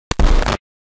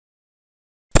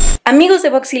Amigos de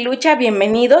Box y Lucha,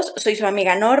 bienvenidos, soy su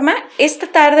amiga Norma. Esta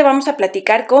tarde vamos a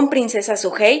platicar con Princesa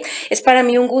Sugehit. Es para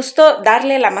mí un gusto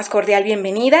darle la más cordial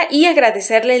bienvenida y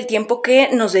agradecerle el tiempo que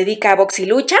nos dedica a Box y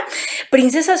Lucha.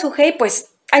 Princesa Sugehit, pues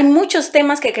hay muchos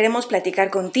temas que queremos platicar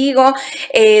contigo,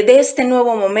 de este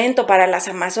nuevo momento para las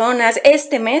Amazonas,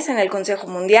 este mes en el Consejo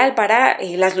Mundial para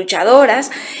las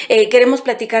luchadoras. Queremos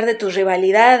platicar de tus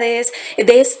rivalidades,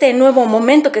 de este nuevo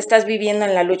momento que estás viviendo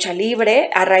en la lucha libre,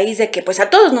 a raíz de que pues a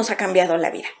todos nos ha cambiado la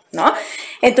vida, ¿no?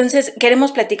 Entonces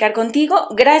queremos platicar contigo.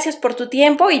 Gracias por tu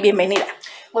tiempo y bienvenida.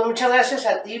 Pues muchas gracias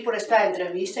a ti por esta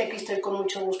entrevista. Aquí estoy con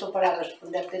mucho gusto para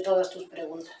responderte todas tus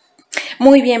preguntas.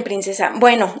 Muy bien, princesa.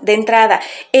 Bueno, de entrada,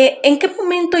 ¿en qué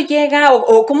momento llega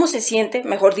o cómo se siente,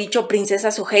 mejor dicho,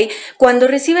 Princesa Sugehit, cuando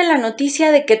recibe la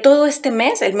noticia de que todo este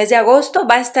mes, el mes de agosto,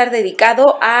 va a estar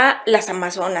dedicado a las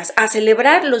Amazonas, a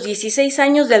celebrar los 16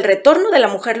 años del retorno de la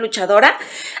mujer luchadora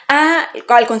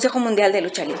al Consejo Mundial de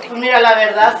Lucha Libre? Pues mira, la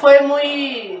verdad fue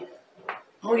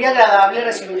muy agradable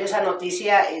recibir esa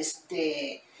noticia,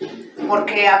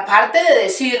 porque aparte de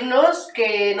decirnos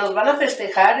que nos van a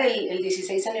festejar el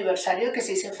 16 aniversario, que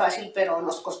se dice fácil, pero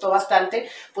nos costó bastante,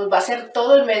 pues va a ser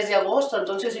todo el mes de agosto.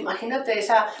 Entonces imagínate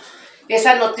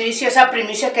esa noticia, esa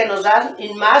primicia que nos dan, y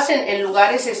más en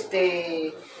lugares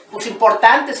pues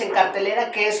importantes en cartelera,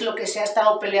 que es lo que se ha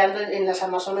estado peleando en las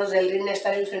Amazonas del Rin,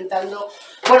 estar enfrentando,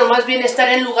 bueno, más bien estar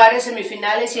en lugares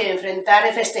semifinales y enfrentar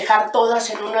y festejar todas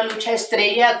en una lucha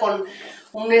estrella con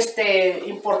un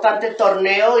importante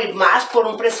torneo, y más por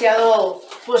un preciado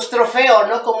pues trofeo,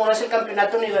 ¿no? Como es el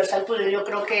campeonato universal. Pues yo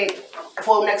creo que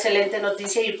fue una excelente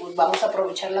noticia y pues vamos a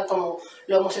aprovecharla como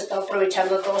lo hemos estado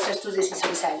aprovechando todos estos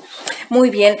 16 años. Muy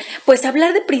bien, pues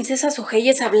hablar de Princesa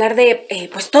Sugehit es hablar de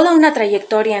pues toda una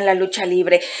trayectoria en la lucha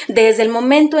libre, desde el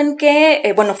momento en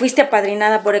que, bueno, fuiste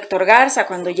apadrinada por Héctor Garza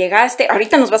cuando llegaste.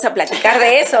 Ahorita nos vas a platicar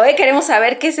de eso, queremos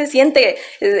saber qué se siente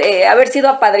haber sido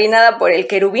apadrinada por el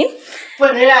querubín.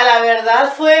 Pues mira, la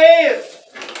verdad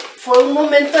fue un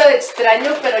momento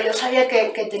extraño, pero yo sabía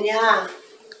que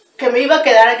me iba a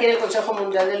quedar aquí en el Consejo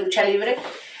Mundial de Lucha Libre.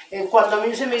 Cuando a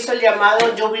mí se me hizo el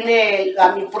llamado, yo vine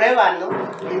a mi prueba, ¿no?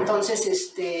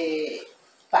 Entonces,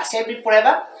 pasé mi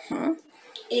prueba,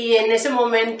 y en ese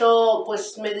momento,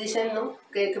 pues me dicen, ¿no?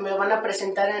 Que me van a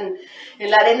presentar en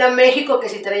la Arena México, que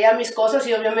si traía mis cosas,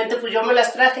 y obviamente pues yo me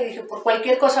las traje, y dije, por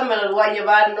cualquier cosa me las voy a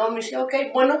llevar, ¿no? Me dice, ok,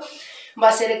 bueno, va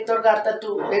a ser Héctor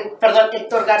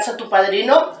Garza tu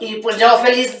padrino, y pues yo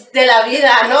feliz de la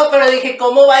vida, ¿no? Pero dije,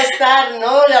 ¿cómo va a estar,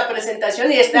 no? La presentación,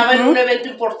 y estaba en un evento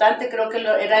importante, creo que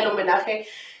era el homenaje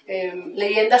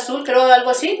Leyenda Azul, creo, algo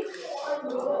así.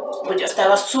 Pues yo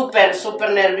estaba súper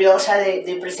nerviosa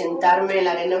de presentarme en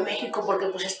la Arena México, porque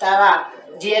pues estaba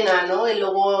llena, ¿no? Y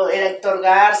luego era Héctor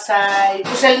Garza, y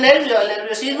pues el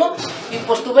nerviosismo, y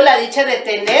pues tuve la dicha de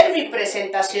tener mi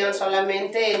presentación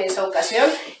solamente en esa ocasión.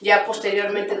 Ya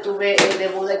posteriormente tuve el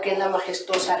debut aquí en la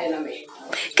majestuosa Arena México.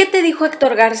 ¿Qué te dijo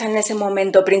Héctor Garza en ese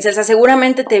momento, princesa?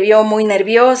 Seguramente te vio muy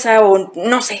nerviosa, o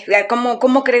no sé,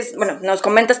 ¿cómo crees? Bueno, nos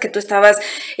comentas que tú estabas,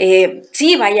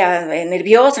 sí, vaya,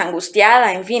 nerviosa,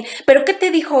 angustiada, en fin, pero ¿qué te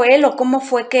dijo él, o cómo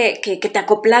fue que te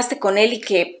acoplaste con él y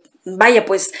que, vaya,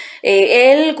 pues,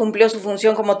 él cumplió su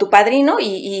función como tu padrino,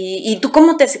 y tú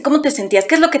cómo te sentías?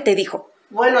 ¿Qué es lo que te dijo?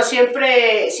 Bueno,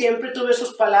 siempre tuve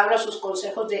sus palabras, sus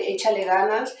consejos de échale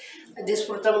ganas,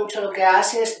 disfruta mucho lo que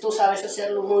haces, tú sabes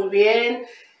hacerlo muy bien,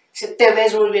 te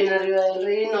ves muy bien arriba del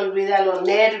ring, no olvida los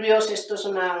nervios, esto es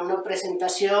una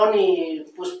presentación, y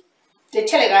pues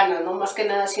échale ganas, ¿no? Más que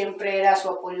nada siempre era su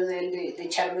apoyo de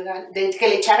que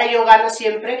le echara yo ganas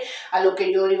siempre a lo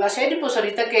que yo iba a hacer, y pues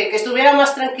ahorita que estuviera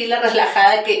más tranquila,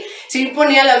 relajada, que sí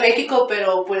ponía la México,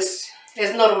 pero pues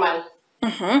es normal.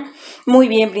 Muy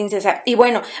bien, princesa. Y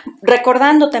bueno,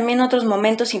 recordando también otros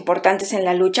momentos importantes en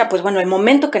la lucha, pues bueno, el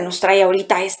momento que nos trae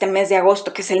ahorita este mes de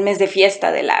agosto, que es el mes de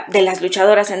fiesta de las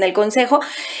luchadoras en el Consejo,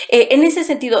 en ese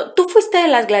sentido, tú fuiste de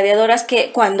las gladiadoras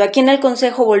que cuando aquí en el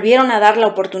Consejo volvieron a dar la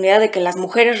oportunidad de que las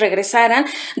mujeres regresaran,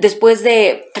 después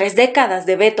de 3 décadas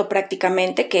de veto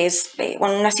prácticamente, que es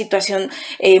bueno, una situación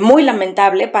muy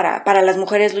lamentable para las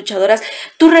mujeres luchadoras,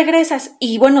 tú regresas,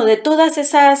 y bueno, de todas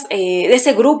esas, de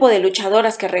ese grupo de luchadoras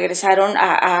que regresaron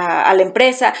a la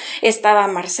empresa, estaba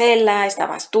Marcela,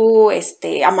 estabas tú,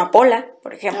 Amapola,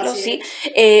 por ejemplo, ¿sí?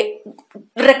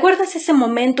 ¿Recuerdas ese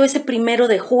momento, ese 1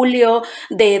 de julio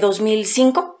de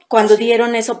 2005? Cuando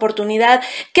dieron esa oportunidad,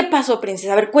 ¿qué pasó,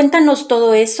 princesa? A ver, cuéntanos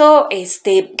todo eso.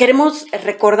 Queremos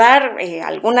recordar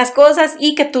algunas cosas,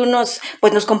 y que tú nos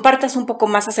compartas un poco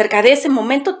más acerca de ese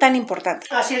momento tan importante.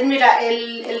 Así es, mira,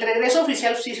 el regreso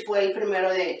oficial sí fue el 1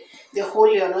 de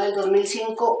julio, ¿no? Del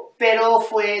 2005, pero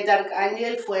fue Dark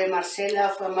Angel, fue Marcela,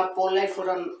 fue Amapola y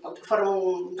fueron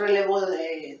un relevo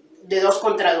de 2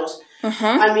 contra 2.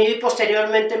 A mí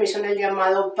posteriormente me hicieron el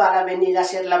llamado para venir a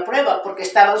hacer la prueba, porque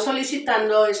estaban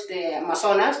solicitando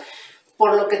amazonas,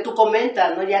 por lo que tú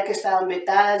comentas, ¿no? Ya que estaban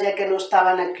vetadas, ya que no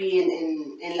estaban aquí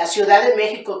en la Ciudad de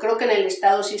México. Creo que en el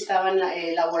estado sí estaban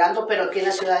laborando, pero aquí en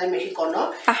la Ciudad de México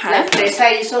no. La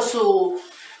empresa hizo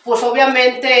pues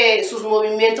obviamente sus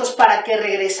movimientos para que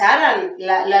regresaran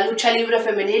la lucha libre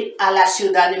femenil a la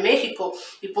Ciudad de México,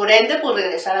 y por ende pues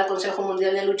regresar al Consejo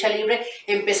Mundial de Lucha Libre.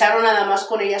 Empezaron nada más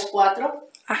con ellas 4,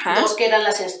 2 que eran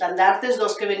las estandartes,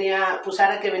 2 que venía, pues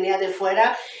Sara que venía de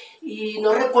fuera, y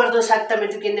no recuerdo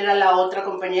exactamente quién era la otra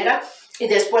compañera. Y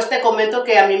después te comento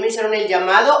que a mí me hicieron el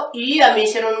llamado y a mí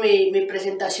hicieron mi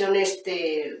presentación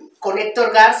con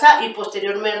Héctor Garza, y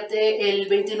posteriormente el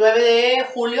 29 de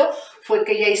julio fue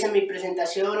que ya hice mi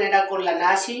presentación, era con la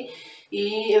Nazi,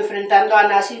 y enfrentando a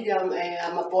Nazi,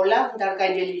 Amapola, Dark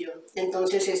Angel y yo.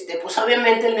 Entonces, pues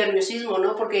obviamente el nerviosismo,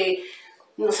 ¿no? Porque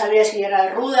no sabía si era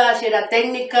ruda, si era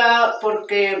técnica,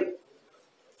 porque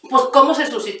pues cómo se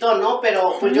suscitó, ¿no?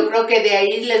 Pero pues yo creo que de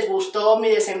ahí les gustó mi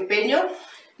desempeño,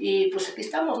 y pues aquí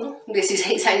estamos, ¿no?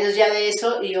 16 años ya de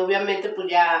eso, y obviamente pues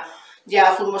ya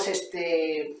fuimos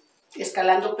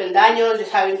escalando peldaños. Ya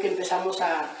saben que empezamos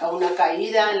a una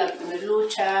caída en la primera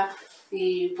lucha,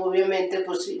 y pues, obviamente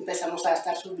pues empezamos a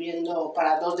estar subiendo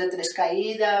para 2 de 3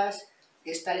 caídas,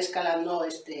 estar escalando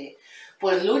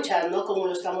pues luchas, ¿no? Como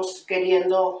lo estamos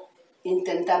queriendo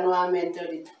intentar nuevamente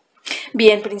ahorita.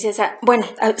 Bien, princesa. Bueno,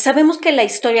 sabemos que la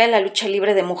historia de la lucha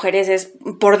libre de mujeres es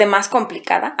por demás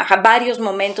complicada. Varios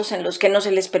momentos en los que no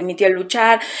se les permitía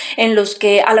luchar, en los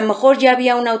que a lo mejor ya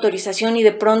había una autorización y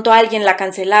de pronto alguien la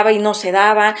cancelaba y no se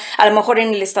daba, a lo mejor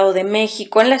en el Estado de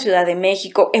México, en la Ciudad de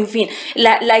México, en fin.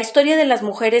 La historia de las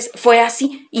mujeres fue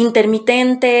así,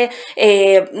 intermitente,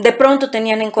 de pronto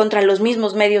tenían en contra los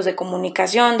mismos medios de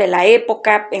comunicación de la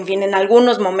época, en fin, en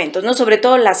algunos momentos, ¿no? Sobre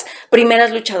todo las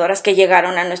primeras luchadoras que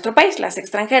llegaron a nuestro país, las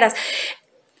extranjeras.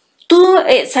 Tú,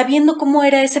 sabiendo cómo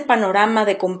era ese panorama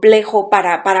de complejo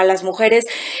para las mujeres,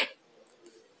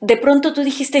 de pronto tú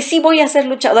dijiste, sí voy a ser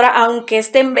luchadora, aunque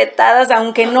estén vetadas,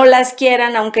 aunque no las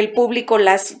quieran, aunque el público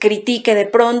las critique de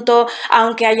pronto,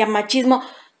 aunque haya machismo.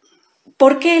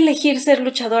 ¿Por qué elegir ser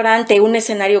luchadora ante un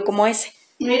escenario como ese?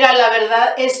 Mira, la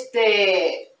verdad,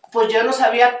 pues yo no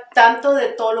sabía tanto de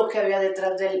todo lo que había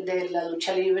detrás de la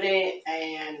lucha libre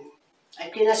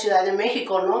aquí en la Ciudad de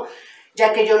México, ¿no?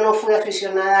 Ya que yo no fui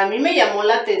aficionada. A mí me llamó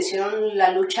la atención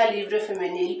la lucha libre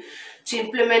femenil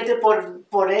simplemente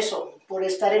por eso, por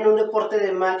estar en un deporte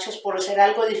de machos, por ser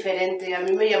algo diferente. A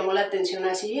mí me llamó la atención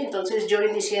así. Entonces yo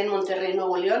inicié en Monterrey,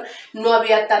 Nuevo León. No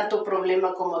había tanto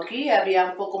problema como aquí, había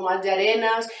un poco más de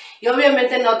arenas, y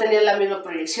obviamente no tenía la misma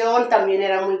proyección. También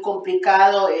era muy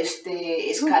complicado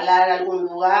escalar a algún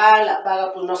lugar, la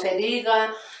paga pues no se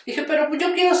diga. Dije, pero pues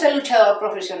yo quiero ser luchadora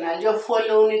profesional. Yo fue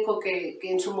lo único que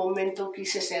en su momento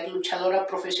quise ser, luchadora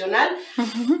profesional.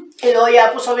 Y luego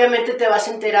ya pues obviamente te vas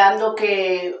enterando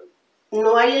que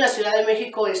no hay en la Ciudad de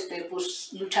México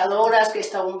pues luchadoras, que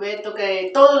está un veto,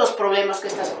 que todos los problemas que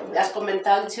has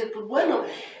comentado. Dices, pues bueno,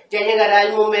 ya llegará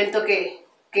el momento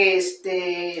pues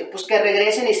que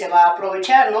regresen y se va a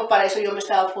aprovechar, ¿no? Para eso yo me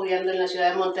estaba fogueando en la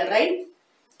ciudad de Monterrey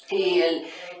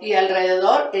y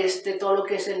alrededor, todo lo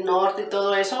que es el norte y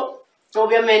todo eso.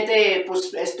 Obviamente,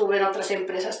 pues estuve en otras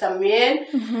empresas también,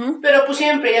 pero pues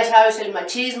siempre, ya sabes, el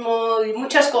machismo y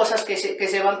muchas cosas que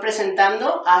se van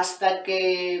presentando hasta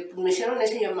que pues, me hicieron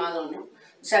ese llamado, ¿no?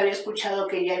 Se había escuchado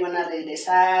que ya iban a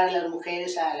regresar las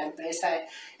mujeres a la empresa,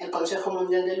 el Consejo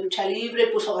Mundial de Lucha Libre,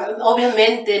 pues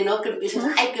obviamente, ¿no? Que empiezas,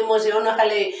 ay, qué emoción,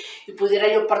 ojalá y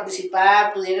pudiera yo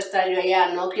participar, pudiera estar yo allá,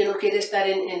 ¿no? ¿Quién no quiere estar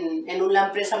en una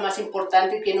empresa más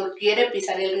importante? ¿Quién no quiere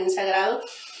pisar el ring sagrado?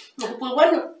 Pues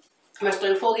bueno, me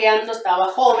estoy fogueando, estaba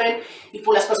joven, y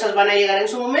pues las cosas van a llegar en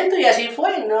su momento, y así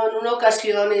fue, ¿no? En una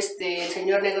ocasión el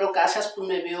señor Negro Casas pues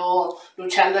me vio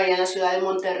luchando allá en la ciudad de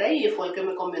Monterrey, y fue el que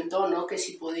me comentó, ¿no? Que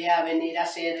si podía venir a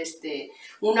hacer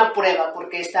una prueba,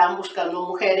 porque estaban buscando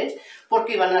mujeres,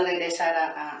 porque iban a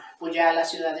regresar pues ya a la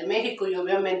Ciudad de México, y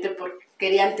obviamente porque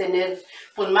querían tener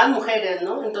pues más mujeres,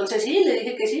 ¿no? Entonces sí, le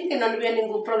dije que sí, que no había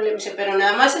ningún problema. Dice, pero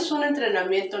nada más es un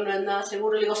entrenamiento, no es nada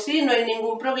seguro. Le digo, sí, no hay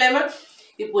ningún problema.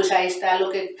 Y pues ahí está lo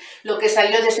que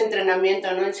salió de ese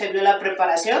entrenamiento, ¿no? Se vio la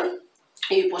preparación,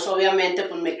 y pues obviamente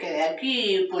pues me quedé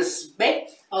aquí, y pues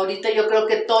ahorita yo creo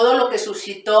que todo lo que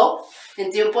suscitó en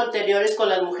tiempos anteriores con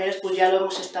las mujeres, pues ya lo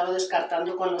hemos estado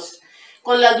descartando con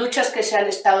las luchas que se han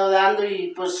estado dando,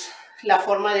 y pues la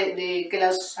forma de que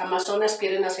las amazonas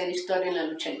quieren hacer historia en la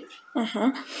lucha libre.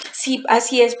 Ujú. Sí,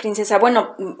 así es, princesa.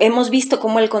 Bueno, hemos visto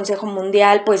cómo el Consejo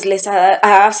Mundial pues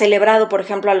ha celebrado, por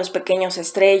ejemplo, a los pequeños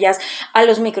estrellas, a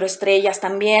los microestrellas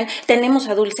también. Tenemos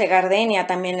a Dulce Gardenia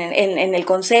también en el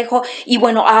Consejo. Y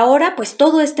bueno, ahora pues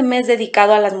todo este mes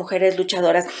dedicado a las mujeres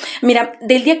luchadoras. Mira,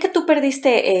 del día que tú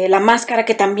perdiste la máscara,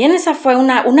 que también esa fue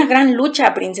una gran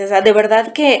lucha, princesa. De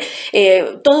verdad que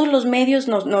todos los medios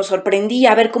nos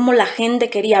sorprendía ver cómo la gente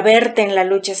quería verte en la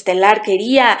lucha estelar,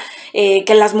 quería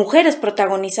que las mujeres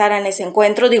protagonizaran ese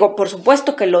encuentro. Digo, por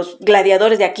supuesto que los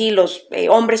gladiadores de aquí, los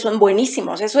hombres son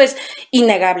buenísimos, eso es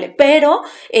innegable, pero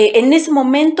en ese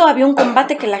momento había un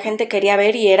combate que la gente quería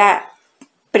ver y era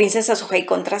Princesa Sugehit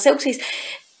contra Zeuxis.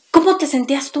 ¿Cómo te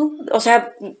sentías tú? O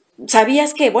sea,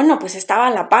 sabías que, bueno, pues estaba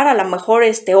a la par, a lo mejor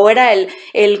o era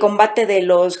el combate de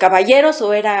los caballeros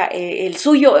o era el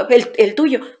suyo, el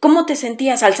tuyo. ¿Cómo te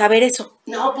sentías al saber eso?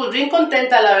 No, pues bien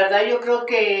contenta, la verdad. Yo creo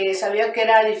que sabía que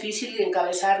era difícil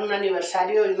encabezar un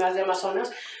aniversario y más de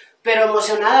Amazonas, pero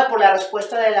emocionada por la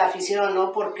respuesta de la afición,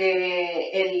 ¿no?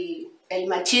 Porque el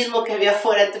machismo que había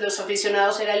fuera entre los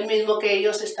aficionados era el mismo que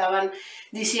ellos estaban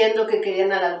diciendo que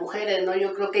querían a las mujeres, ¿no?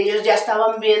 Yo creo que ellos ya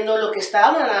estaban viendo lo que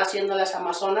estaban haciendo las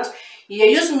Amazonas y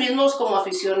ellos mismos como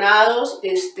aficionados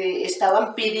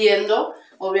estaban pidiendo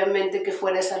obviamente que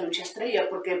fuera esa lucha estrella,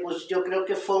 porque pues yo creo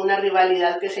que fue una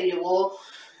rivalidad que se llevó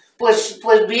pues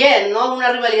bien, ¿no?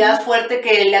 Una rivalidad fuerte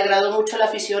que le agradó mucho a la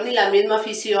afición y la misma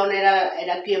afición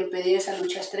era quien pedía esa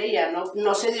lucha estrella, ¿no?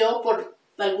 No se dio por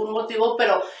algún motivo,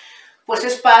 pero pues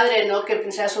es padre, ¿no? Que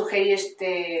Princesa Sugehit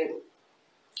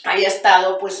haya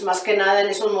estado pues más que nada en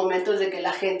esos momentos de que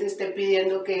la gente esté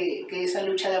pidiendo que esa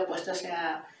lucha de apuestas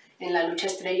sea en la lucha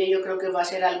estrella. Yo creo que va a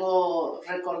ser algo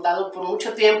recordado por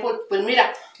mucho tiempo. Pues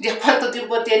mira, ya cuánto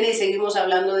tiempo tiene y seguimos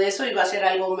hablando de eso y va a ser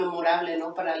algo memorable,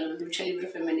 ¿no? Para la lucha libre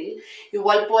femenil.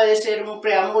 Igual puede ser un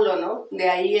preámbulo, ¿no? De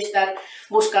ahí estar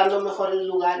buscando mejores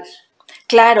lugares.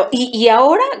 Claro, y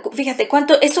ahora, fíjate,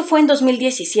 eso fue en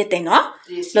 2017, ¿no?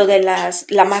 18, Lo de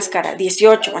la máscara,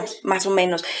 18, bueno, más o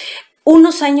menos.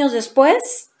 Unos años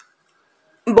después,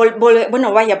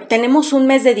 bueno, vaya, tenemos un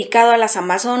mes dedicado a las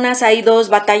Amazonas, hay 2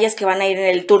 batallas que van a ir en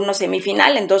el turno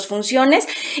semifinal, en 2 funciones,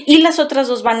 y las otras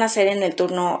 2 van a ser en el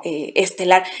turno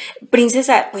estelar.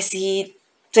 Princesa, pues sí,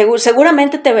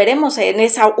 seguramente te veremos en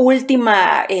esa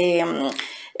última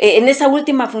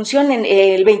función,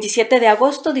 el 27 de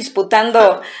agosto,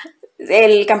 disputando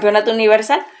el campeonato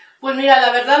universal. Pues mira,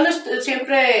 la verdad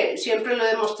siempre lo he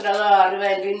demostrado arriba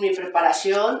del ring mi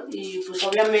preparación y pues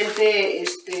obviamente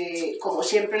como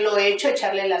siempre lo he hecho,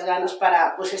 echarle las ganas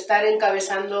para pues estar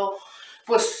encabezando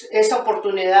pues esa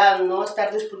oportunidad, ¿no?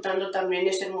 Estar disputando también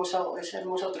ese hermoso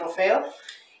trofeo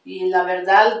y la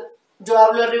verdad yo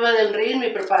hablo arriba del ring, mi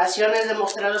preparación es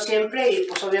demostrarlo siempre y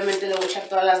pues obviamente le voy a echar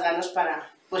todas las ganas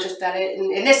para pues estar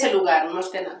en ese lugar, más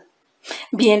que nada.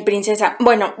 Bien, princesa.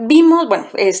 Bueno,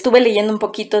 estuve leyendo un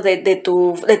poquito de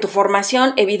tu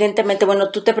formación. Evidentemente,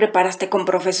 bueno, tú te preparaste con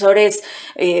profesores,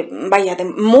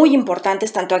 muy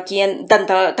importantes,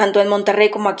 tanto en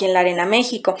Monterrey como aquí en la Arena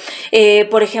México.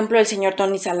 Por ejemplo, el señor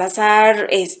Tony Salazar,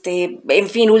 en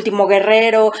fin, Último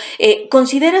Guerrero.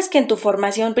 ¿Consideras que en tu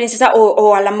formación, princesa,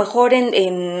 o a lo mejor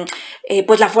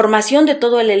pues la formación de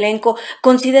todo el elenco,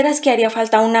 consideras que haría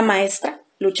falta una maestra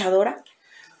luchadora?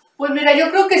 Pues mira, yo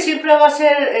creo que siempre va a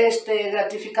ser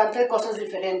gratificante cosas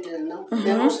diferentes, ¿no?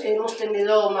 Hemos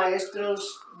tenido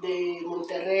maestros de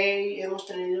Monterrey, hemos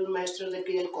tenido maestros de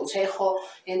aquí del Consejo,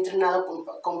 he entrenado con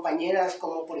compañeras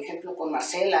como por ejemplo con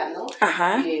Marcela, ¿no?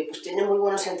 Ajá. Pues tiene muy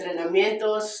buenos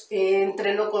entrenamientos,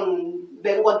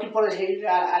 vengo aquí por decir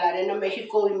a la Arena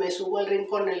México y me subo al ring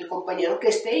con el compañero que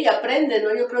esté y aprende,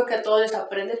 ¿no? Yo creo que a todos les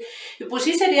aprenden y pues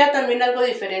sí sería también algo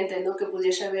diferente, ¿no? Que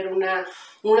pudiese haber una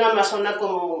amazona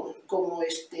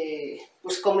pues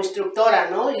como instructora,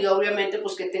 ¿no? Y obviamente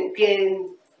pues que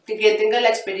tenga la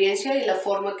experiencia y la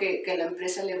forma que la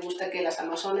empresa le gusta que las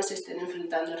amazonas se estén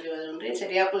enfrentando arriba de un ring.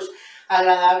 Sería pues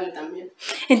agradable también.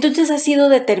 Entonces ha sido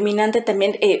determinante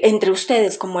también entre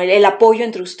ustedes, como el apoyo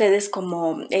entre ustedes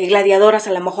como gladiadoras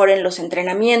a lo mejor en los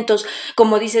entrenamientos,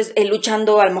 como dices,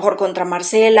 luchando a lo mejor contra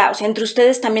Marcela, o sea, entre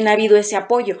ustedes también ha habido ese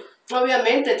apoyo.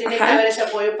 Obviamente tiene que haber ese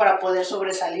apoyo para poder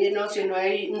sobresalir, ¿no? Si no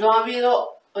ha habido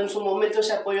en su momento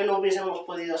ese apoyo, no hubiésemos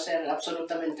podido hacer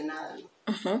absolutamente nada, ¿no?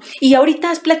 Y ahorita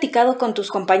has platicado con tus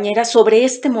compañeras sobre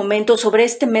este momento, sobre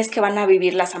este mes que van a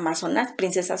vivir las Amazonas,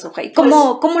 Princesa Sugehit.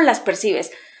 ¿Cómo las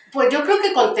percibes? Pues yo creo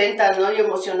que contentas, ¿no? Y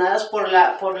emocionadas por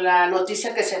la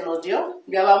noticia que se nos dio.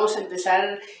 Ya vamos a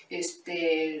empezar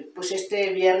pues este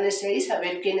viernes 6 a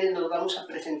ver quiénes nos vamos a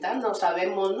presentar, no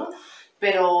sabemos, ¿no?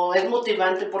 pero es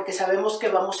motivante porque sabemos que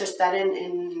vamos a estar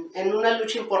en una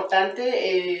lucha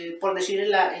importante, por decir en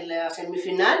la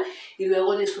semifinal, y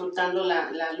luego disfrutando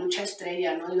la lucha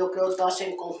estrella, ¿no? Yo creo todas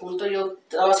en conjunto,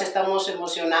 todas estamos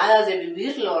emocionadas de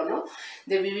vivirlo, ¿no?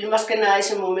 De vivir más que nada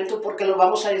ese momento porque lo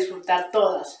vamos a disfrutar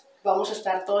todas. Vamos a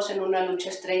estar todos en una lucha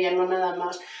estrella, no nada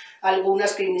más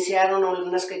algunas que iniciaron o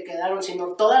algunas que quedaron,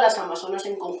 sino todas las amazonas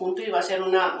en conjunto, y va a ser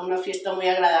una fiesta muy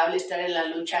agradable estar en la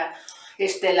lucha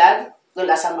estelar de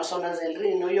las amazonas del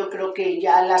ring, ¿no? Yo creo que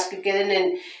ya las que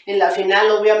queden en la final,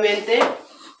 obviamente,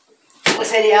 pues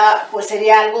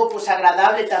sería algo pues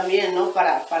agradable también, ¿no?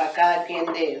 Para cada quien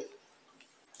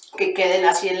que queden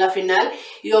así en la final,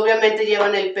 y obviamente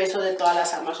llevan el peso de todas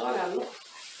las amazonas, ¿no?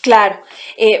 Claro,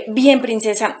 bien,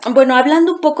 Princesa. Bueno,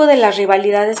 hablando un poco de las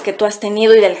rivalidades que tú has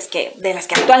tenido y de las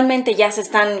que actualmente ya se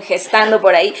están gestando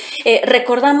por ahí,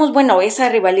 recordamos, bueno, esa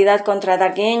rivalidad contra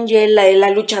Dark Angel, la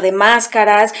lucha de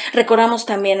máscaras, recordamos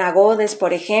también a Goddess,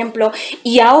 por ejemplo,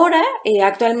 y ahora,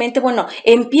 actualmente, bueno,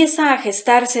 empieza a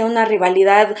gestarse una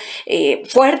rivalidad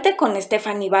fuerte con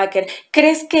Stephanie Baker.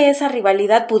 ¿Crees que esa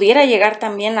rivalidad pudiera llegar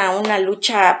también a una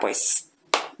lucha, pues,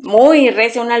 muy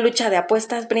recia, una lucha de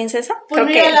apuestas, Princesa? Pues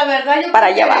mira, la verdad yo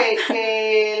para creo allá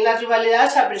que las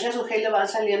rivalidades a Princesa Sugehit le van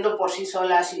saliendo por sí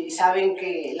solas, y saben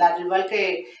que la rival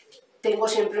que tengo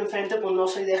siempre enfrente pues no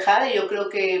soy dejada, y yo creo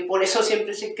que por eso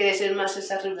siempre se crecen más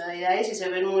esas rivalidades y se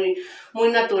ven muy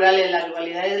naturales las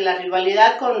rivalidades. La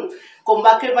rivalidad con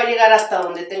Baker va a llegar hasta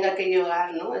donde tenga que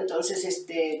llegar, ¿no? Entonces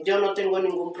yo no tengo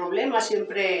ningún problema,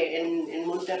 siempre en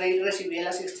Monterrey recibí a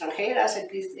las extranjeras,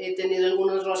 aquí he tenido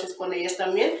algunos roces con ellas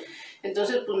también.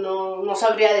 Entonces, pues no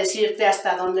sabría decirte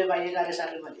hasta dónde va a llegar esa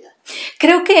rivalidad.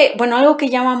 Creo que, bueno, algo que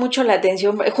llama mucho la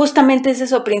atención justamente es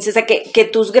eso, Princesa, que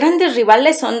tus grandes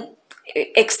rivales son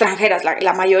extranjeras,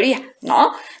 la mayoría,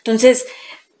 ¿no? Entonces,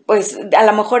 pues a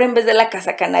lo mejor en vez de la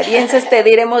casa canadiense te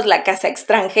diremos la casa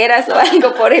extranjeras o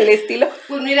algo por el estilo.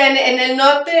 Pues mira, en el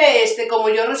norte, como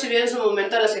yo recibí en su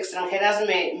momento a las extranjeras,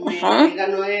 me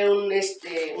ganó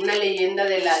una leyenda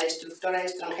de la destructora de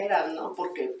extranjeras, ¿no?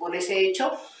 Porque por ese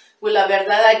hecho, pues la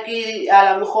verdad aquí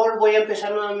a lo mejor voy a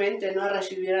empezar nuevamente, ¿no? A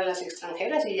recibir a las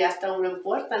extranjeras, y ya está uno en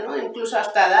puerta, ¿no? Incluso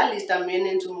hasta Dalis también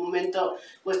en su momento,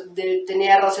 pues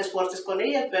tenía roces fuertes con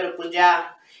ellas, pero pues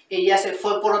ya ella se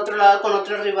fue por otro lado con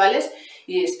otros rivales,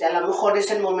 y a lo mejor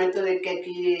es el momento de que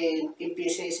aquí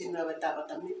empiece esa nueva etapa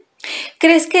también.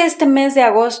 ¿Crees que este mes de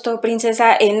agosto,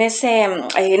 Princesa, en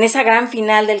esa gran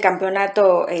final del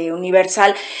campeonato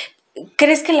universal,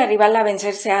 crees que la rival a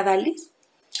vencer sea Dalis?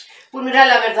 Pues mira,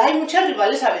 la verdad hay muchas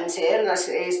rivales a vencer, ¿no?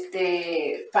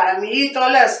 Para mí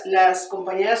todas las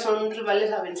compañeras son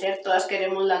rivales a vencer, todas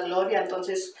queremos la gloria,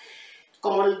 entonces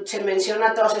como se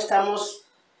menciona, todos estamos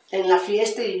en la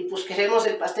fiesta y pues queremos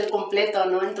el pastel completo,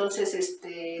 ¿no? Entonces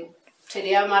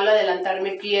sería malo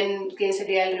adelantarme quién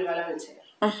sería el rival a vencer.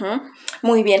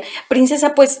 Muy bien.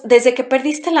 Princesa, pues desde que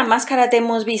perdiste la máscara te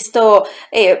hemos visto,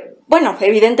 bueno,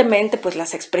 evidentemente pues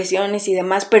las expresiones y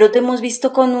demás, pero te hemos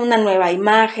visto con una nueva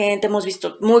imagen, te hemos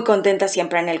visto muy contenta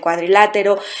siempre en el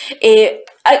cuadrilátero.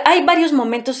 Hay varios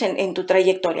momentos en tu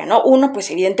trayectoria, ¿no? Uno, pues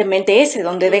evidentemente ese,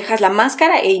 donde dejas la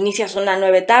máscara e inicias una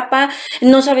nueva etapa,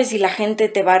 no sabes si la gente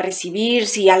te va a recibir,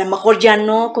 si a lo mejor ya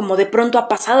no, como de pronto ha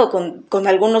pasado con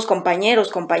algunos compañeros,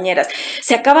 compañeras.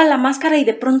 Se acaba la máscara y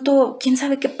de pronto, quién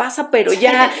sabe qué pasa, pero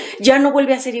ya no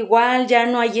vuelve a ser igual, ya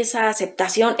no hay esa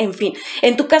aceptación, en fin.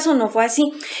 En tu caso no fue así.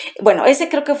 Bueno, ese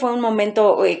creo que fue un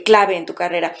momento clave en tu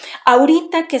carrera.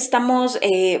 Ahorita que estamos,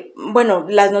 bueno,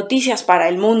 las noticias para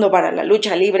el mundo, para la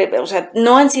lucha libre, o sea,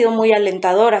 no han sido muy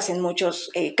alentadoras en muchos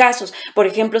casos. Por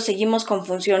ejemplo, seguimos con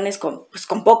funciones con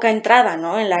poca entrada,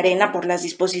 ¿no? En la arena por las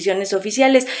disposiciones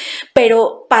oficiales,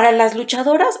 pero para las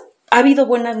luchadoras ha habido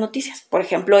buenas noticias, por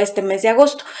ejemplo, este mes de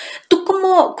agosto. ¿Tú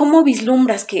cómo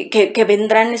vislumbras que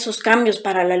vendrán esos cambios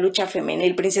para la lucha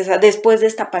femenil, Princesa, después de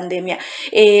esta pandemia?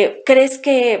 ¿Crees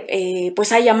que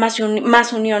pues haya más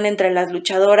unión entre las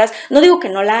luchadoras? No digo que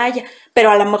no la haya,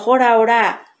 pero a lo mejor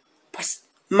ahora, pues,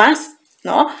 más,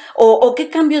 ¿no? ¿O qué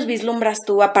cambios vislumbras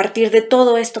tú a partir de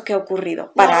todo esto que ha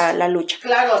ocurrido para la lucha?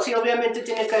 Claro, sí, obviamente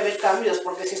tiene que haber cambios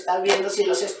porque se está viendo si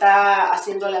los está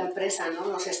haciendo la empresa, ¿no?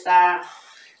 Nos está,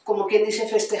 como quien dice,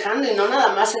 festejando, y no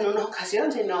nada más en una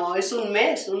ocasión, sino es un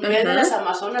mes de las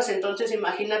Amazonas. Entonces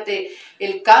imagínate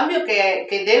el cambio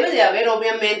que debe de haber,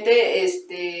 obviamente,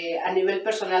 a nivel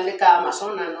personal de cada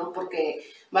amazona, ¿no? Porque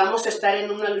vamos a estar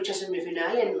en una lucha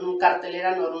semifinal, en una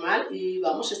cartelera normal, y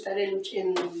vamos a estar en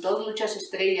 2 luchas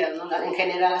estrellas, ¿no? En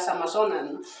general las amazonas,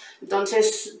 ¿no?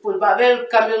 Entonces, pues va a haber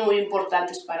cambios muy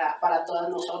importantes para todas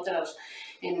nosotras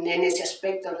en ese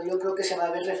aspecto, ¿no? Yo creo que se va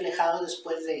a ver reflejado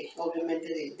después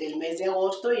obviamente del mes de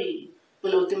agosto, y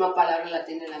pues la última palabra la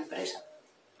tiene la empresa.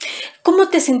 ¿Cómo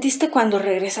te sentiste cuando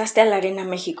regresaste a la Arena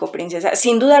México, Princesa?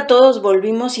 Sin duda todos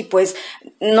volvimos y pues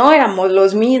no éramos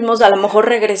los mismos, a lo mejor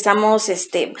regresamos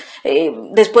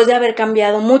después de haber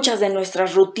cambiado muchas de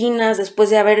nuestras rutinas,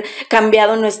 después de haber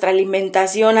cambiado nuestra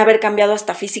alimentación, haber cambiado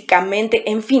hasta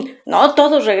físicamente, en fin, ¿no?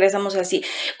 Todos regresamos así.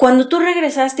 Cuando tú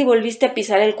regresaste y volviste a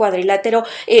pisar el cuadrilátero,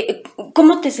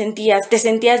 ¿cómo te sentías? ¿Te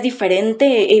sentías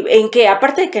diferente? ¿En qué?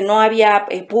 Aparte de que no había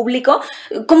público,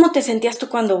 ¿cómo te sentías tú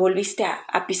cuando volviste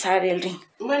a pisar el ring?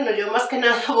 Bueno, yo más que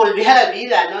nada volví a la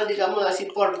vida, ¿no? Digamos así,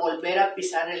 por volver a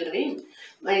pisar el ring.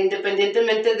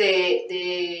 Independientemente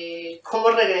de cómo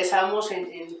regresamos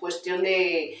en cuestión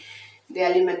de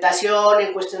alimentación,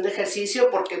 en cuestión de ejercicio,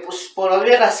 porque pues por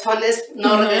obvias razones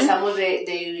no regresamos de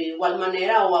igual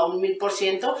manera o a un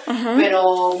 1000%,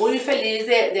 pero muy feliz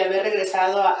de haber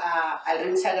regresado al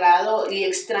ring sagrado y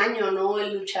extraño, ¿no?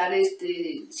 El luchar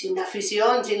sin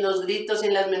afición, sin los gritos,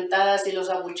 sin las mentadas, sin los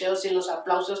abucheos, sin los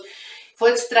aplausos. Fue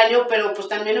extraño, pero pues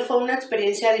también fue una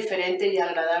experiencia diferente y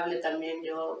agradable también.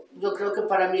 Yo creo que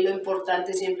para mí lo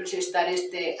importante siempre es estar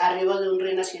arriba de un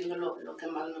ring haciendo lo que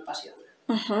más me apasiona.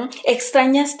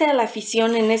 ¿Extrañaste a la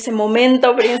afición en ese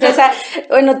momento, Princesa?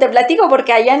 Bueno, te platico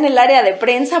porque allá en el área de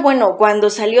prensa, bueno,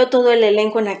 cuando salió todo el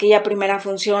elenco en aquella primera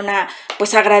función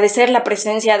pues agradecer la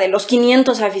presencia de los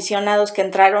 500 aficionados que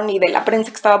entraron y de la prensa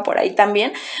que estaba por ahí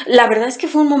también, la verdad es que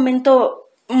fue un momento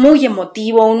muy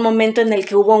emotivo, un momento en el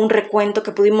que hubo un recuento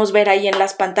que pudimos ver ahí en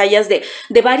las pantallas de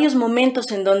varios momentos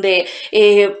en donde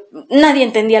nadie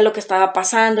entendía lo que estaba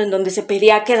pasando, en donde se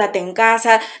pedía quédate en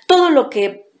casa, todo lo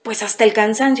que pues hasta el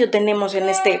cansancio tenemos en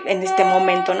este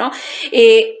momento, ¿no?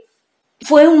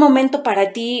 Fue un momento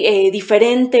para ti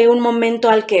diferente, un momento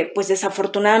al que pues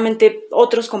desafortunadamente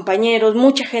otros compañeros,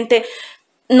 mucha gente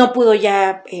no pudo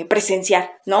ya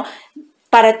presenciar, ¿no?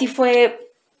 Para ti fue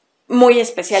muy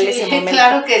especial ese momento.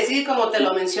 Claro que sí, como te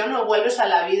lo menciono, vuelves a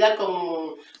la vida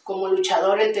como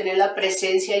luchador, el tener la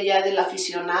presencia ya del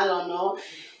aficionado, ¿no?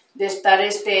 De estar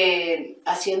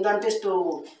haciendo antes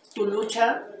tu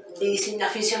lucha. Y sin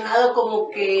aficionado como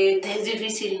que te es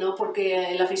difícil, ¿no?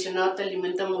 Porque el aficionado te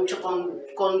alimenta mucho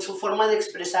con su forma de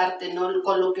expresarte, ¿no?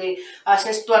 Con lo que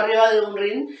haces tú arriba de un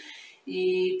ring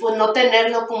y pues no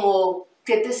tenerlo como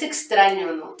que te es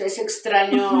extraño, ¿no? Te es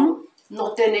extraño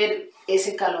no tener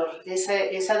ese calor,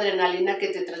 esa adrenalina que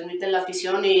te transmite la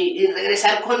afición y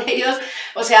regresar con ellos,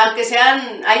 o sea, aunque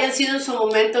hayan sido en su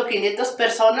momento 500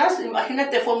 personas,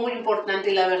 imagínate, fue muy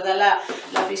importante y la verdad la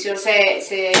afición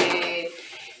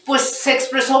pues se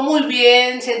expresó muy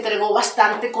bien, se entregó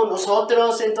bastante con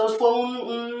nosotros, entonces fue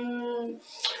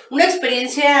una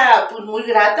experiencia pues, muy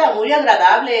grata, muy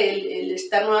agradable el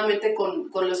estar nuevamente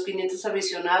con los 500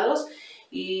 aficionados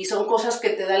y son cosas que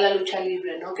te da la lucha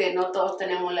libre, ¿no? Que no todos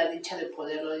tenemos la dicha de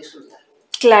poderlo disfrutar.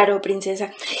 Claro,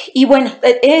 Princesa. Y bueno,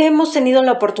 hemos tenido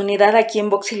la oportunidad aquí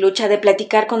en Box y Lucha de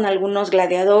platicar con algunos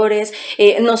gladiadores,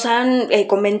 nos han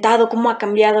comentado cómo ha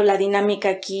cambiado la dinámica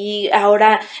aquí,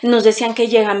 ahora nos decían que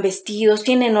llegan vestidos,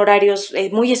 tienen horarios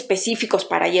muy específicos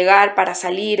para llegar, para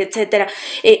salir, etcétera.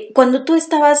 Cuando tú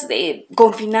estabas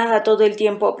confinada todo el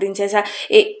tiempo, Princesa,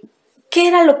 ¿qué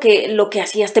era lo que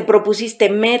hacías? ¿Te propusiste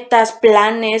metas,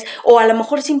 planes? O a lo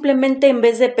mejor simplemente en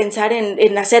vez de pensar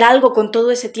en hacer algo con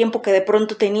todo ese tiempo que de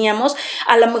pronto teníamos,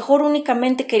 a lo mejor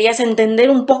únicamente querías entender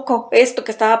un poco esto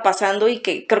que estaba pasando y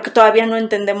que creo que todavía no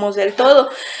entendemos del todo.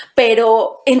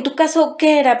 Pero en tu caso,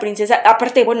 ¿qué era, Princesa?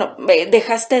 Aparte, bueno,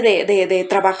 dejaste de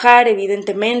trabajar,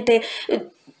 evidentemente.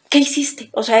 ¿Qué hiciste?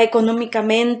 O sea,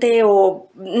 económicamente o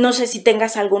no sé si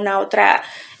tengas alguna otra,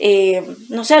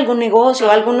 no sé, algún negocio,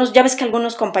 algunos, ya ves que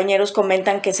algunos compañeros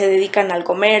comentan que se dedican al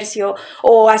comercio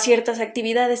o a ciertas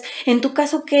actividades. En tu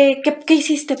caso, ¿qué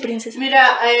hiciste, Princesa?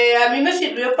 Mira, a mí me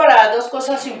sirvió para dos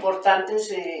cosas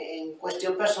importantes en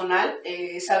cuestión personal.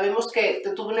 Sabemos que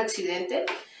tuve un accidente.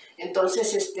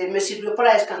 Entonces, me sirvió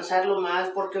para descansarlo más,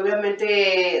 porque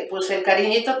obviamente, pues el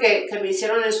cariñito que me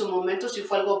hicieron en su momento sí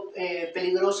fue algo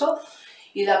peligroso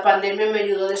y la pandemia me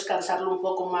ayudó a descansarlo un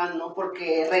poco más, ¿no?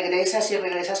 Porque regresas y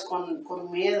regresas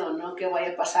con miedo, ¿no? ¿Qué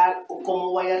vaya a pasar o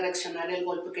cómo vaya a reaccionar el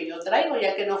golpe que yo traigo,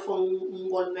 ya que no fue un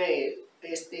golpe,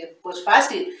 pues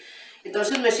fácil.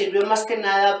 Entonces me sirvió más que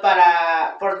nada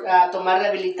para tomar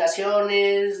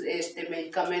rehabilitaciones,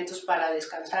 medicamentos para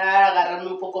descansar, agarrarme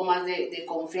un poco más de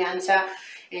confianza,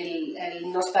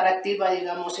 el no estar activa,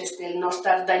 digamos, el no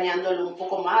estar dañándolo un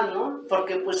poco más, ¿no?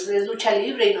 Porque pues es lucha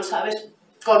libre y no sabes,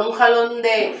 con un jalón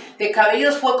de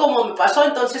cabellos fue como me pasó,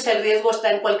 entonces el riesgo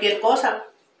está en cualquier cosa.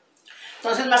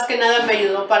 Entonces más que nada me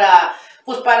ayudó para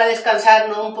descansar,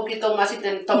 ¿no? Un poquito más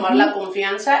y tomar la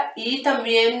confianza. Y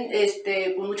también,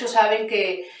 pues muchos saben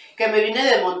que que me vine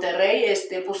de Monterrey,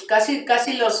 pues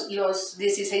casi los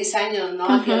 16 años, ¿no?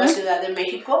 Aquí en la Ciudad de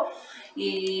México.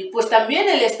 Y pues también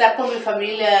el estar con mi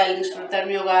familia, el disfrutar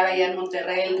mi hogar allá en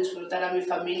Monterrey, el disfrutar a mi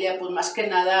familia, pues más que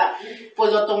nada,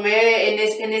 pues lo tomé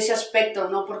en ese aspecto,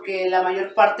 ¿no? Porque la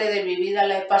mayor parte de mi vida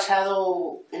la he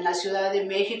pasado en la Ciudad de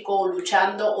México,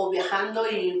 luchando o viajando,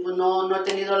 y pues no he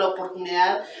tenido la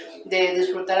oportunidad de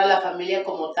disfrutar a la familia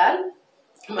como tal,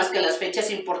 más que las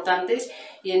fechas importantes.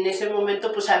 Y en ese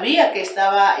momento pues sabía que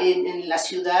estaba en la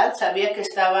ciudad, sabía que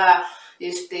estaba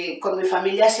con mi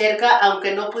familia cerca,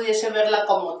 aunque no pudiese verla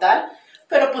como tal,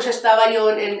 pero pues estaba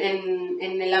yo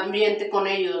en el ambiente con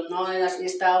ellos, ¿no?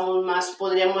 Estábamos más,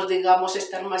 podríamos, digamos,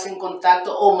 estar más en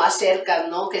contacto o más cerca,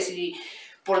 ¿no? Que si,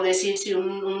 por decir, si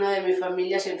una de mi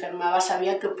familia se enfermaba,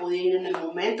 sabía que podía ir en el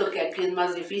momento, que aquí es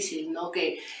más difícil, ¿no?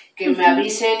 Que me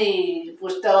avisen y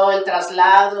pues todo el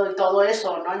traslado y todo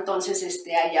eso, ¿no? Entonces,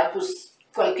 allá pues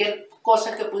cualquier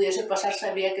cosa que pudiese pasar,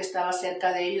 sabía que estaba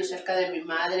cerca de ellos, cerca de mi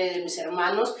madre, de mis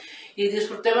hermanos, y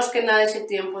disfruté más que nada ese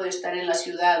tiempo de estar en la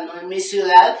ciudad, ¿no? En mi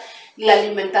ciudad, la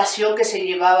alimentación que se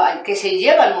lleva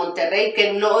en Monterrey,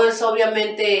 que no es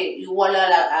obviamente igual a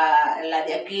la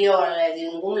de aquí o a la de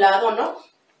ningún lado, ¿no?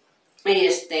 Y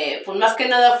pues más que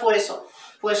nada fue eso.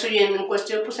 Pues y en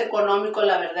cuestión pues económico,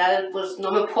 la verdad, pues no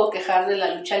me puedo quejar de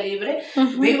la lucha libre.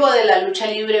 Vivo de la lucha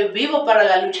libre, vivo para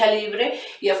la lucha libre,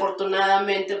 y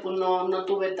afortunadamente pues no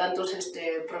tuve tantos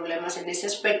problemas en ese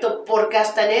aspecto, porque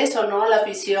hasta en eso, ¿no? La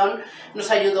afición nos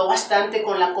ayudó bastante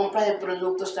con la compra de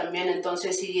productos también.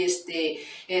 Entonces sí,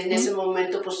 en ese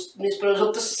momento pues mis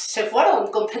productos se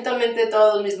fueron completamente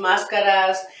todos, mis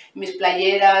máscaras, mis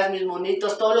playeras, mis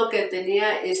monitos, todo lo que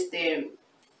tenía,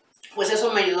 pues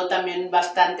eso me ayudó también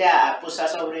bastante a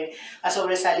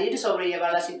sobresalir y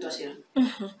sobrellevar la situación.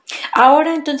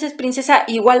 Ahora entonces, Princesa,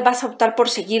 igual vas a optar por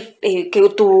seguir que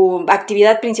tu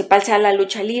actividad principal sea la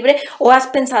lucha libre, ¿o has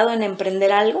pensado en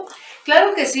emprender algo?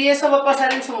 Claro que sí, eso va a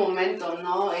pasar en su momento,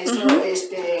 ¿no? Eso,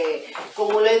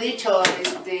 como lo he dicho,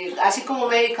 así como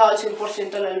me he dedicado al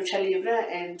 100% a la lucha libre,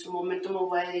 en su momento me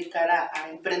voy a dedicar a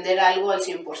emprender algo al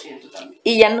 100% también.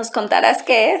 ¿Y ya nos contarás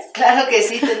qué es? Claro que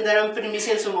sí, tendrán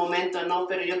primicia en su momento, ¿no?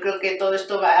 Pero yo creo que todo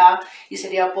esto va y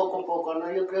sería poco a poco,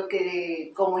 ¿no? Yo creo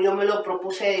que como yo me lo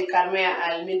propuse dedicarme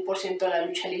al 1000% a la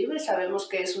lucha libre, sabemos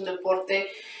que es un deporte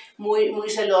muy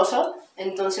celoso,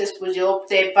 entonces pues yo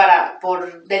opté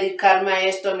por dedicarme a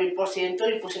esto al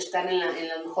 1000% y pues estar en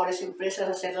las mejores empresas,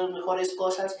 hacer las mejores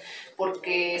cosas,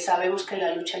 porque sabemos que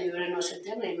la lucha libre no es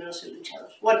eterna, y menos el luchador.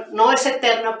 Bueno, no es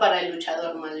eterna para el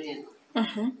luchador, más bien.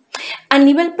 A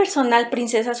nivel personal,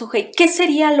 Princesa Sugehit, ¿qué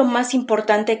sería lo más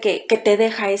importante que te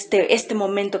deja este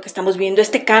momento que estamos viendo,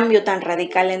 este cambio tan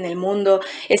radical en el mundo,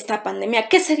 esta pandemia?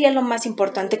 ¿Qué sería lo más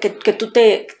importante que tú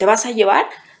te vas a llevar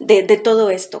de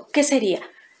todo esto? ¿Qué sería?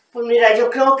 Pues mira, yo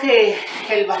creo que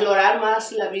el valorar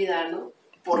más la vida, ¿no?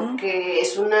 Porque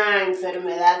es una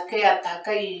enfermedad que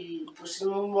ataca y pues es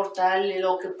muy mortal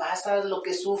lo que pasas, lo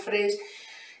que sufres,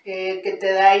 que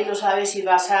te da y no sabes si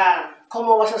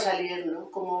cómo vas a salir,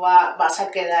 ¿no? Cómo vas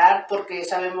a quedar, porque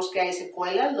sabemos que hay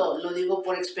secuelas, lo digo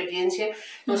por experiencia.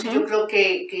 Entonces yo creo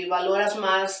que valoras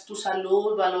más tu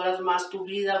salud, valoras más tu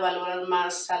vida, valoras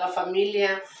más a la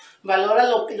familia, valora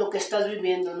lo que estás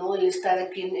viviendo, ¿no? El estar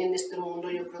aquí en este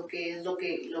mundo, yo creo que es lo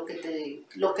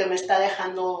que me está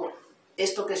dejando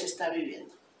esto que se está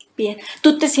viviendo. Bien,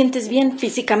 ¿tú te sientes bien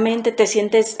físicamente? ¿Te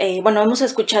sientes, bueno, hemos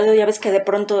escuchado, ya ves que de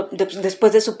pronto,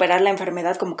 después de superar la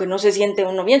enfermedad, como que no se siente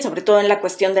uno bien, sobre todo en la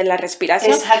cuestión de la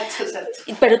respiración? Exacto.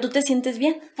 ¿Pero tú te sientes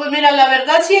bien? Pues mira, la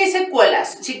verdad sí hay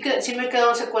secuelas, sí me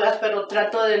quedan secuelas, pero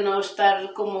trato de no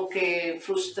estar como que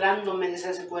frustrándome de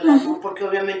esas secuelas, ¿no? Porque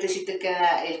obviamente sí te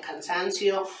queda el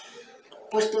cansancio,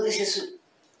 pues tú dices,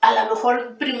 a lo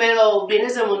mejor primero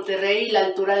vienes de Monterrey y la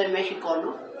altura de México,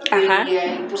 ¿no? Ajá. Y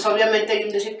pues obviamente hay un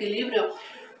desequilibrio,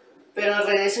 pero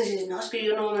regresas y dices, no, es que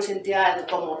yo no me sentía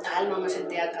como tal, no me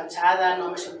sentía cansada, no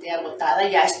me sentía agotada,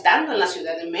 ya estando en la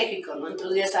Ciudad de México, ¿no?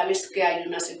 Entonces ya sabes que hay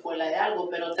una secuela de algo,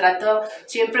 pero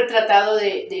siempre he tratado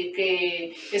de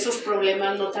que esos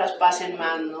problemas no traspasen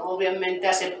más, ¿no? Obviamente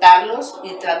aceptarlos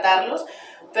y tratarlos,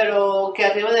 pero que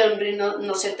arriba de un ring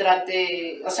no se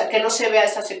trate, o sea, que no se vea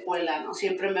esa secuela, ¿no?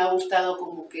 Siempre me ha gustado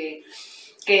como que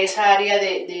esa área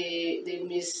de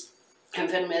mis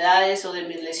enfermedades o de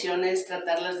mis lesiones,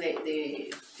 tratarlas de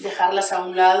dejarlas a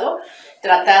un lado,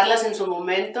 tratarlas en su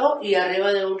momento y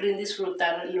arriba de un ring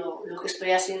disfrutar lo que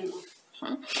estoy haciendo.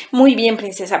 Muy bien,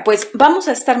 princesa. Pues vamos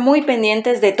a estar muy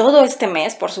pendientes de todo este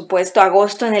mes, por supuesto,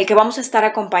 agosto, en el que vamos a estar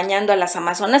acompañando a las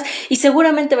amazonas y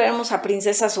seguramente veremos a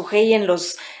Princesa Sugehit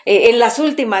en las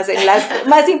últimas, en las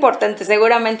más importantes.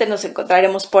 Seguramente nos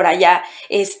encontraremos por allá,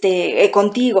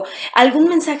 contigo. ¿Algún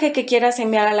mensaje que quieras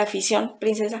enviar a la afición,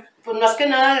 princesa? Pues más que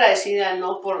nada agradecida,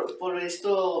 ¿no? Por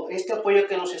este apoyo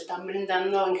que nos están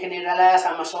brindando en general a las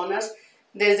amazonas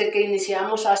desde que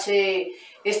iniciamos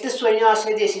este sueño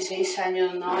hace 16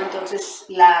 años, ¿no? Entonces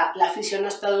la afición ha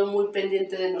estado muy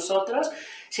pendiente de nosotros.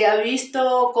 Se ha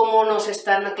visto cómo nos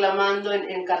están aclamando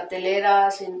en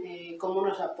carteleras, cómo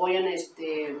nos apoyan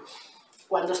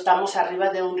cuando estamos arriba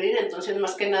de un ring. Entonces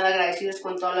más que nada agradecidos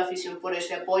con toda la afición por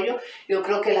ese apoyo. Yo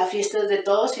creo que la fiesta es de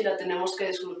todos y la tenemos que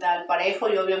disfrutar al parejo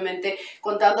y obviamente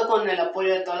contando con el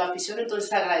apoyo de toda la afición.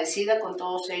 Entonces agradecida con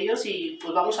todos ellos y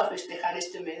pues vamos a festejar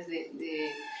este mes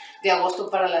de agosto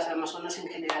para las amazonas en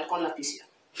general con la afición.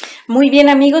 Muy bien,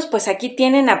 amigos, pues aquí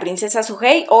tienen a Princesa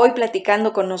Sugehit hoy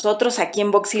platicando con nosotros aquí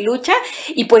en Box y Lucha,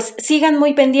 y pues sigan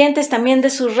muy pendientes también de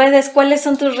sus redes. ¿Cuáles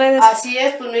son tus redes? Así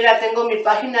es, pues mira, tengo mi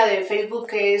página de Facebook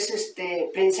que es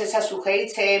Princesa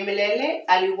Sugehit CMLL,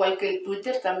 al igual que el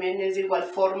Twitter también es de igual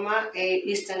forma,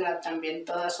 Instagram también,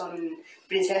 todas son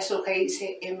Princesa Sugehit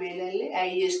CMLL.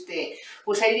 Ahí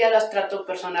pues ahí ya las trato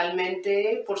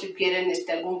personalmente por si quieren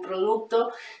algún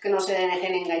producto, que no se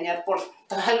dejen engañar por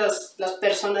todas las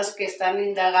personas que están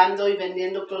indagando y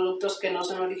vendiendo productos que no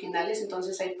son originales.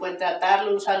 Entonces ahí pueden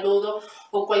tratarlo, un saludo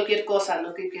o cualquier cosa,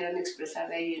 ¿no?, que quieran expresar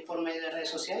de ahí por medio de redes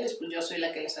sociales, pues yo soy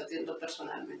la que les atiendo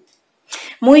personalmente.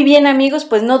 Muy bien, amigos,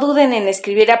 pues no duden en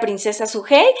escribir a Princesa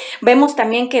Sugehit. Vemos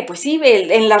también que, pues sí,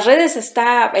 en las redes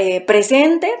está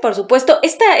presente, por supuesto.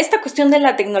 Esta cuestión de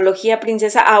la tecnología,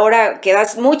 princesa, ahora que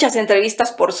das muchas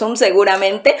entrevistas por Zoom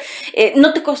seguramente,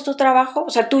 ¿no te costó trabajo? O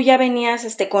sea, tú ya venías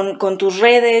con tus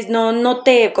redes, ¿no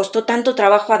te costó tanto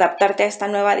trabajo adaptarte a esta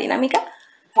nueva dinámica?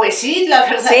 Pues sí, la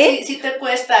verdad ¿Sí? sí te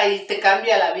cuesta y te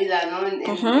cambia la vida, ¿no?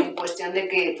 En cuestión de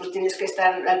que pues tienes que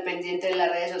estar al pendiente de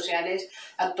las redes sociales,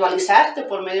 actualizarte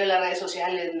por medio de las redes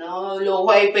sociales, ¿no?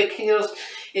 Luego hay pequeños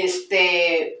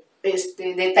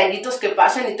detallitos que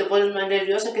pasan y te pones más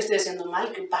nerviosa, que estoy haciendo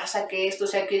mal, qué pasa, que esto, o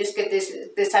sea, quieres que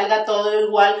te salga todo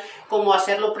igual como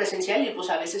hacerlo presencial y pues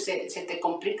a veces se te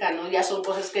complica, ¿no? Ya son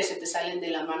cosas que se te salen de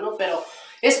la mano, pero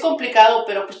es complicado,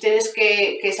 pero pues tienes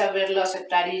que saberlo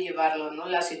aceptar y llevarlo, ¿no?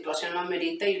 La situación lo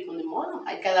amerita y pues ni modo,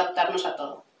 hay que adaptarnos a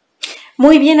todo.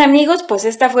 Muy bien, amigos, pues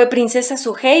esta fue Princesa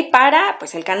Sugehit para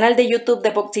pues el canal de YouTube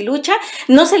de Box y Lucha.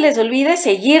 No se les olvide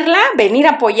seguirla, venir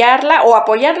a apoyarla o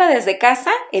apoyarla desde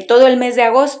casa todo el mes de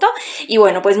agosto. Y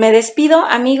bueno, pues me despido,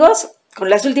 amigos, con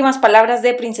las últimas palabras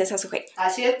de Princesa Sugehit.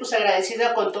 Así es, pues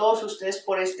agradecida con todos ustedes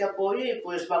por este apoyo y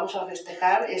pues vamos a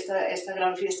festejar esta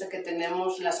gran fiesta que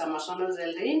tenemos las Amazonas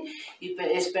del Ring y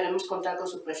esperemos contar con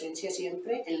su presencia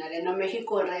siempre en la Arena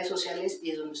México, en redes sociales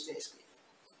y donde ustedes quieran.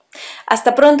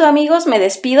 Hasta pronto, amigos, me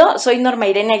despido. Soy Norma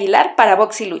Irene Aguilar para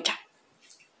Box y Lucha.